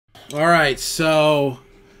All right, so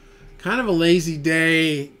kind of a lazy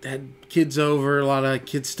day. Had kids over, a lot of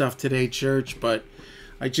kid stuff today, church, but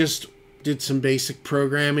I just did some basic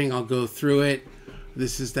programming. I'll go through it.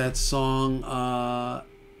 This is that song,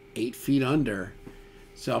 8 Feet Under.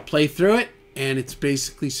 So I'll play through it, and it's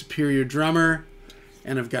basically Superior Drummer,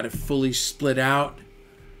 and I've got it fully split out.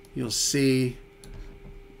 You'll see,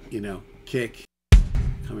 kick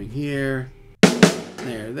coming here,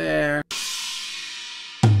 there.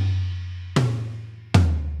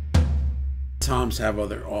 Toms have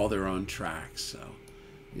all their own tracks, so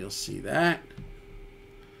you'll see that.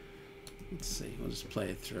 Let's see, we'll just play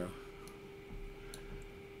it through.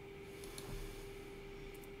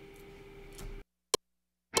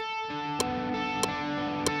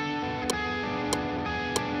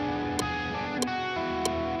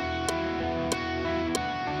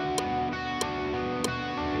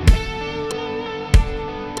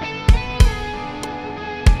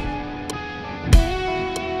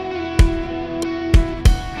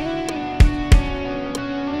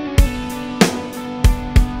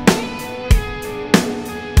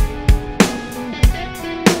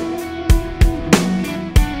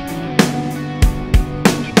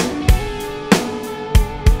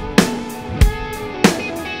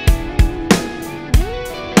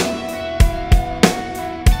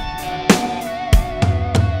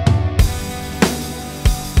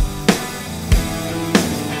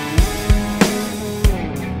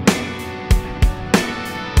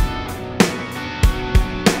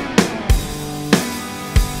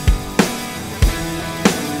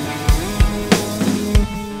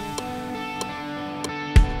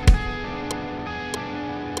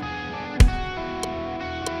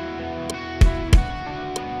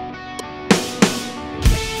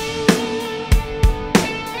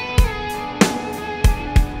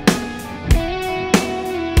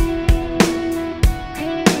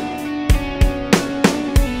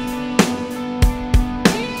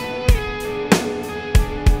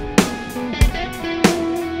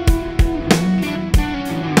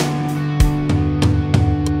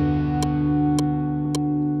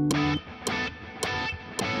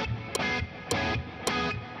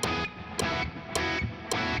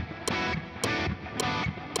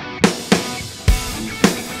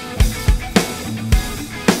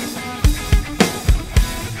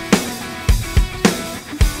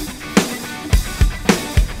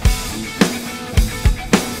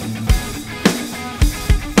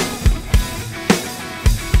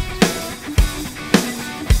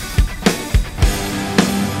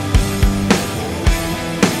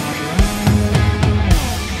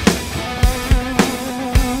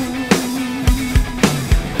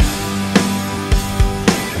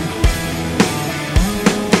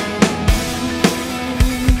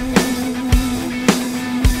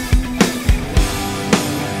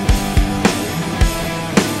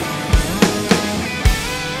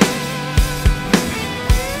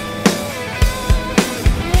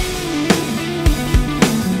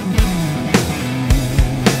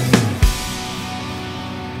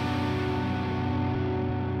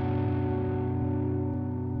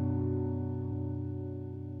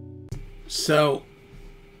 So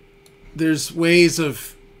there's ways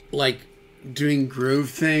of doing groove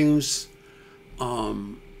things.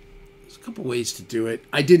 There's a couple ways to do it.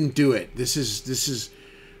 I didn't do it. This is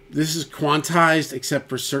quantized except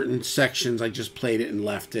for certain sections. I just played it and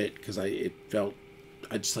left it because I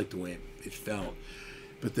just like the way it felt.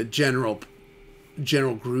 But the general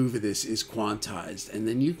groove of this is quantized, and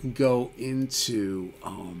then you can go into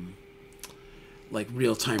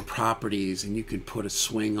real-time properties, and you can put a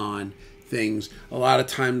swing on things. A lot of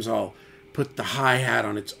times I'll put the hi-hat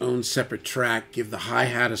on its own separate track, give the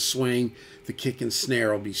hi-hat a swing, the kick and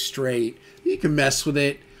snare will be straight. You can mess with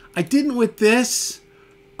it. I didn't with this,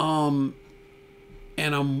 and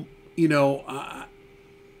I'm,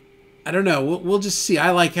 I don't know. We'll just see.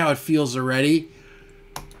 I like how it feels already.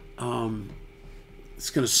 It's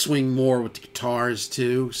going to swing more with the guitars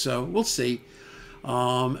too, so we'll see.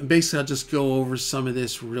 Basically, I'll just go over some of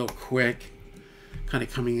this real quick, kind of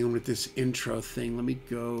coming in with this intro thing. Let me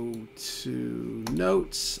go to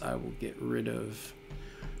notes. I will get rid of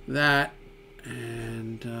that.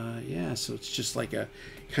 And yeah, so it's just like a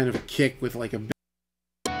kind of a kick with like a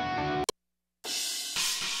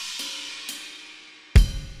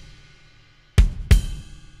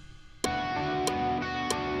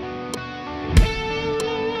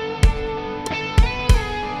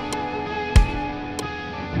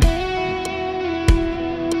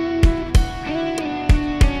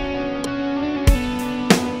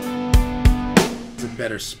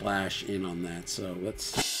better splash in on that. So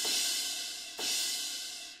let's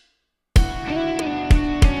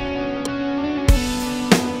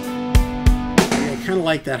kind of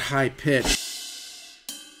like that high pitch.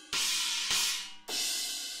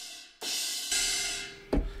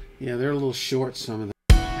 Yeah, they're a little short, some of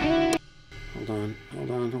them. Hold on.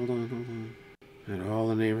 And all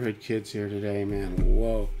the neighborhood kids here today, man.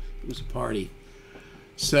 Whoa, it was a party.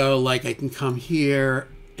 So, like, I can come here,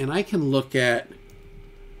 and I can look at...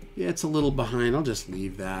 Yeah, it's a little behind. I'll just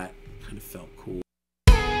leave that. Kind of felt cool.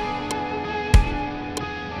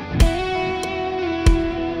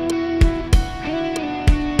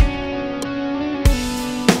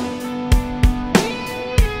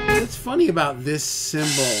 What's funny about this cymbal,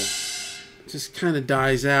 it just kind of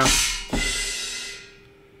dies out.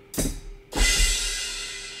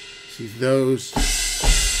 See those.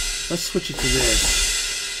 Let's switch it to this.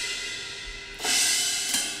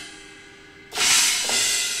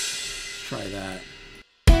 Let's try that.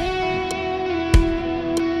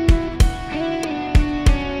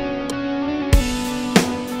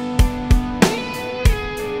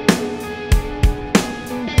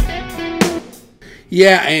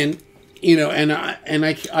 Yeah, and you know,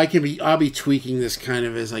 I'll be tweaking this kind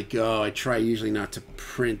of as I go. I try usually not to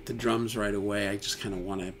print the drums right away. I just kind of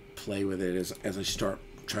want to play with it as I start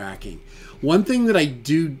tracking. One thing that I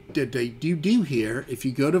do here, if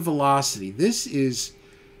you go to Velocity, this is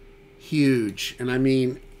huge. And I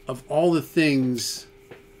mean, of all the things,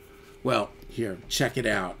 well, here, check it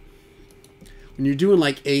out. When you're doing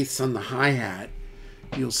like eighths on the hi-hat,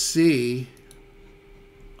 you'll see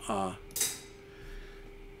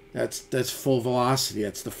that's full velocity.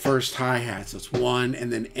 That's the first hi-hat. So it's 1,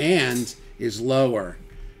 and then and is lower,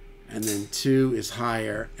 and then 2 is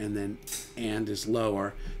higher, and then and is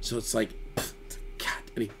lower. So it's like,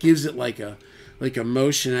 and it gives it like a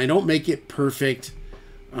motion. I don't make it perfect.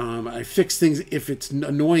 I fix things if it's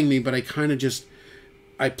annoying me, but I kind of just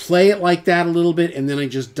play it like that a little bit, and then I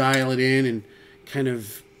just dial it in and kind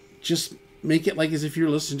of just make it like as if you're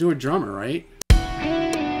listening to a drummer, right?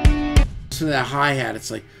 Listen to that hi-hat.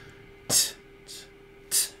 It's like,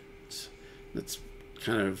 that's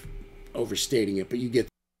kind of overstating it, but you get.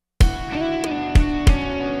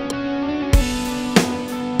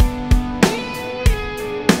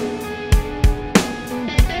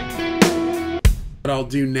 What I'll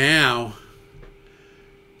do now,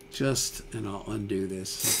 and I'll undo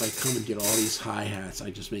this. If I come and get all these hi-hats, I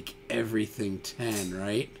just make everything 10,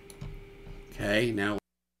 right? Okay, now.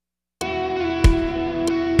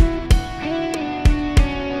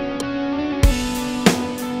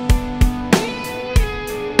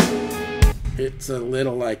 It's a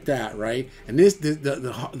little like that, right? And this,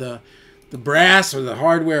 the brass or the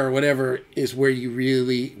hardware or whatever is where you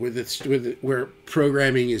really, where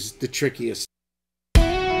programming is the trickiest.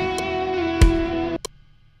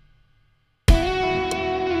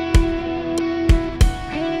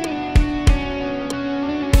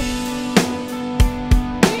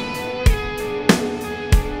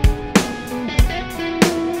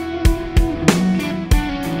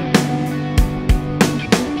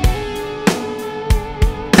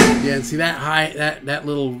 And see that that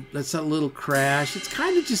little crash. It's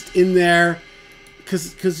kind of just in there,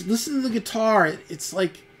 because listen to the guitar. It's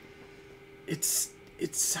like, it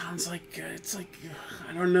sounds like it's like,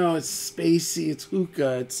 I don't know. It's spacey. It's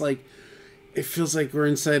hookah. It's like, it feels like we're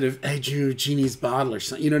inside of Genie's bottle or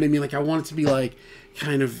something. You know what I mean? Like I want it to be like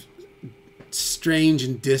kind of strange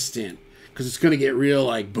and distant, because it's gonna get real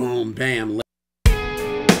like boom bam.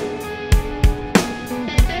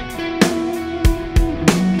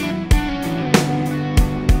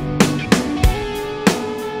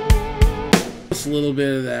 A little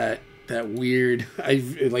bit of that weird, I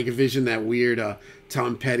like envision that weird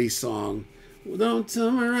Tom Petty song, "Don't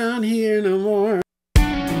come around here no more."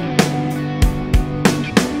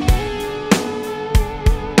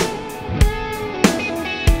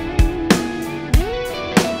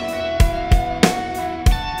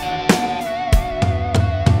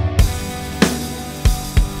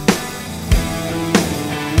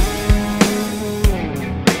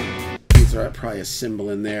 Probably a cymbal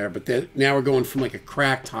in there, but then now we're going from like a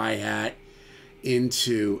cracked hi-hat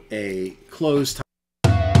into a closed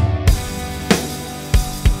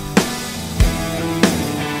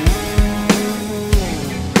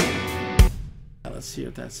Let's see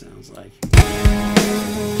what that sounds like.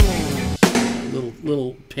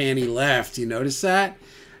 Little panty left. You notice that?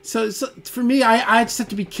 So for me, I just have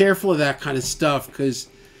to be careful of that kind of stuff, because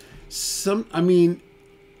I mean,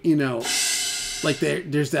 you know, like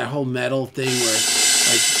there's that whole metal thing where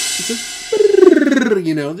it's like,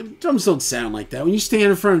 you know, the drums don't sound like that. When you stand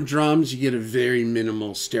in front of drums, you get a very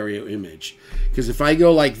minimal stereo image. Because if I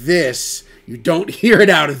go like this, you don't hear it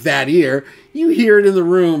out of that ear. You hear it in the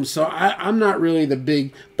room. So I'm not really the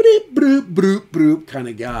big broop, broop, broop kind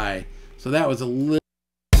of guy. So that was a little...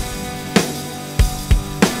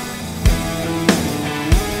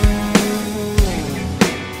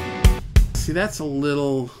 See, that's a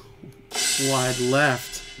little wide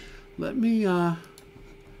left. Let me,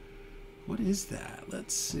 what is that?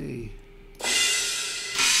 Let's see.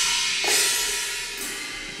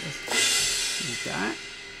 Like that.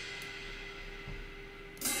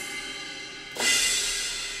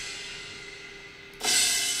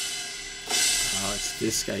 Oh, it's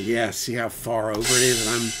this guy. Yeah, see how far over it is?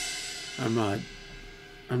 And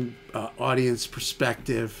I'm audience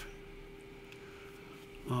perspective.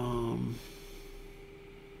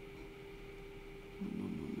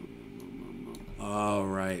 Oh,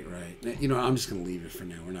 right. You know, I'm just going to leave it for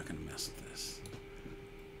now. We're not going to mess with this.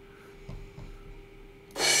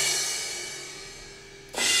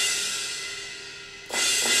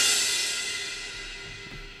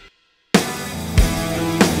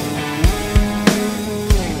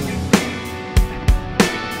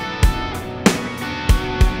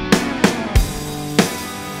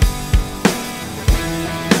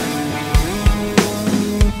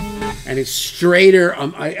 And it's straighter.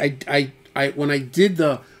 I when I did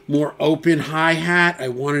the more open hi-hat, I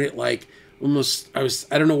wanted it like almost, I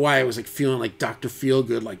don't know why, I was like feeling like Dr.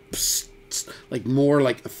 Feelgood, like psst, psst, like more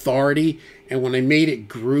like authority. And when I made it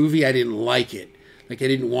groovy, I didn't like it. Like I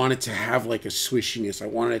didn't want it to have like a swishiness. I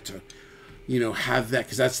wanted it to, you know, have that,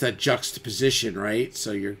 because that's that juxtaposition, right?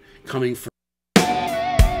 So you're coming from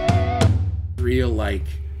real, like,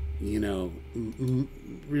 you know,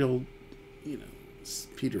 real, you know,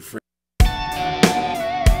 Peter Frampton.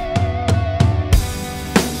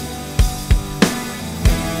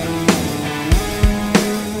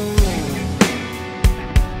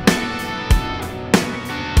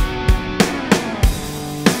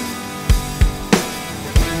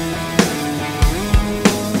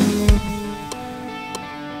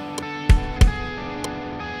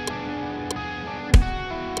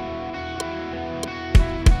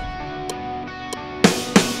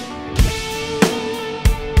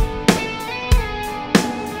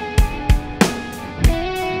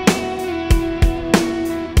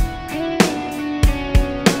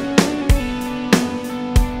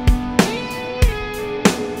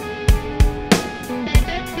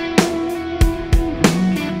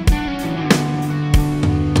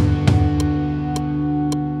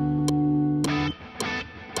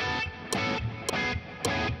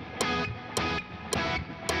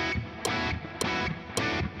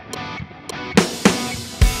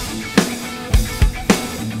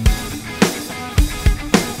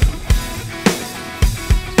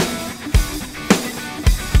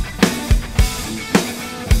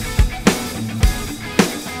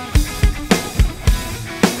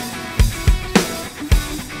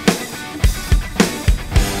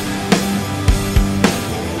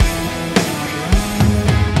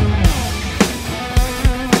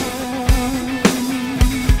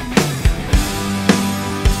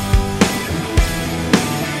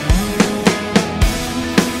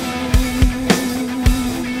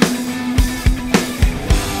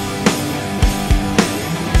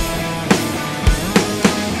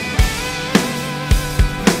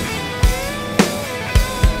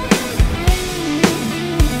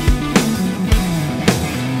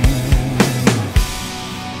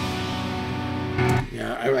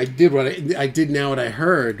 I did now what I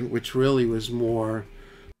heard, which really was more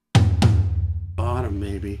bottom,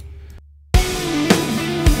 maybe.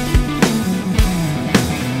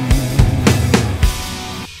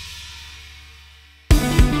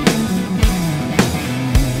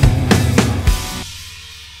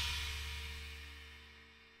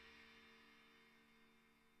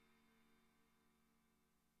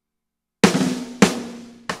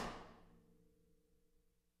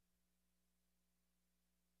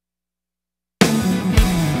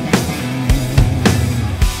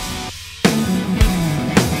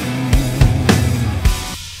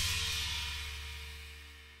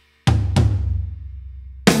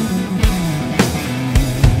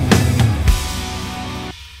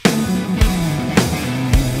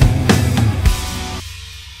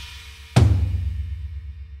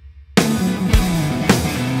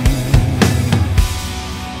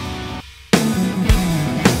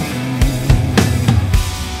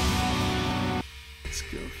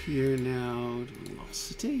 Here now,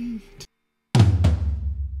 velocity.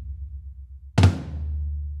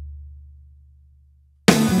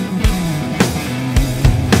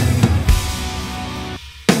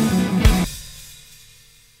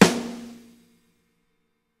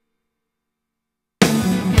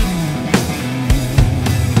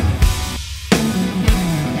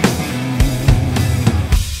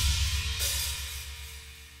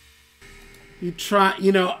 you try,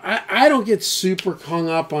 you know, I don't get super hung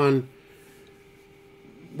up on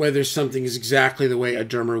whether something is exactly the way a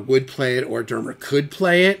drummer would play it or a drummer could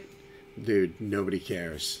play it. Dude, nobody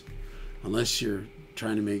cares. Unless you're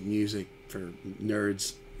trying to make music for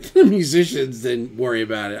nerds, musicians, then worry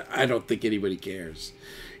about it. I don't think anybody cares.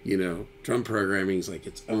 You know, drum programming is like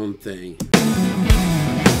its own thing.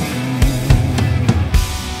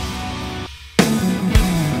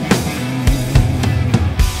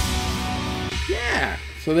 Yeah,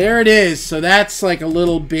 so there it is. So that's like a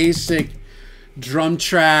little basic drum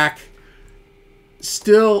track.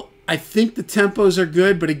 Still, I think the tempos are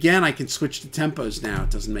good, but again, I can switch the tempos now. It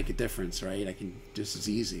doesn't make a difference, right? I can just as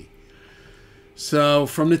easy. So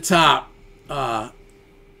from the top,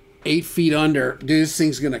 8 feet under, dude, this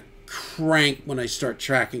thing's gonna crank when I start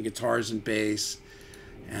tracking guitars and bass.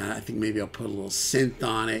 I think maybe I'll put a little synth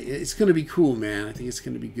on it. It's gonna be cool, man. I think it's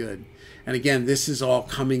gonna be good. And again, this is all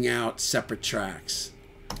coming out separate tracks.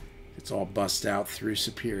 It's all bust out through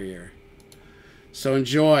Superior. So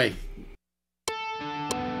enjoy.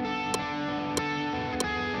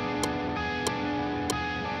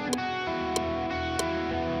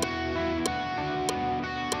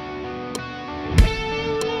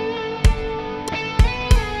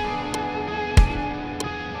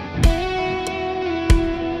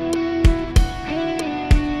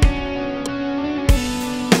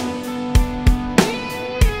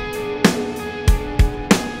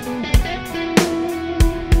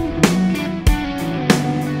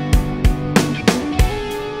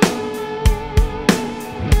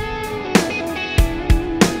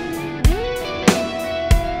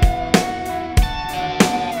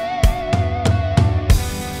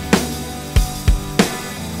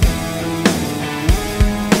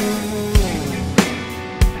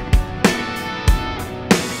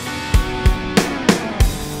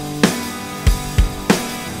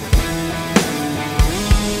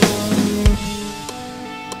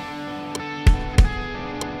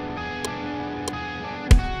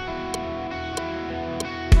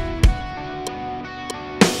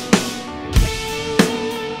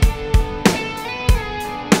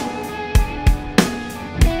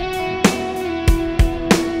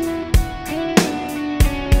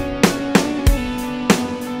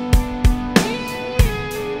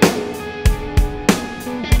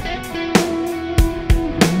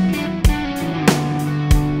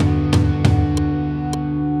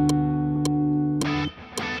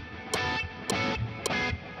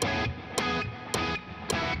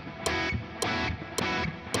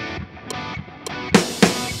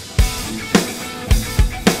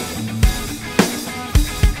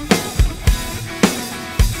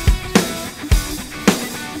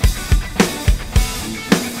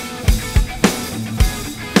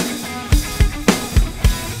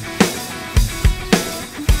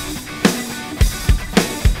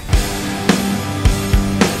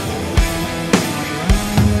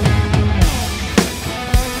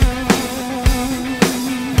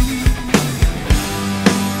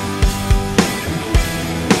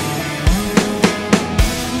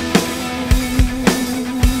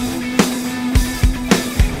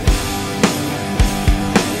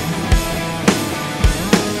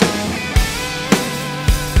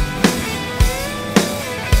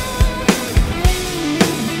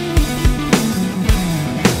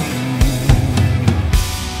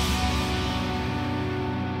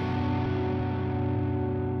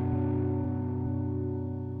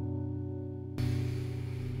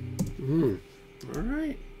 All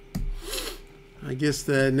right. I guess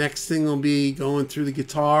the next thing will be going through the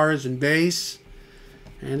guitars and bass.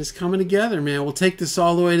 And it's coming together, man. We'll take this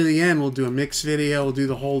all the way to the end. We'll do a mix video. We'll do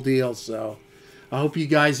the whole deal. So I hope you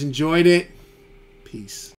guys enjoyed it. Peace.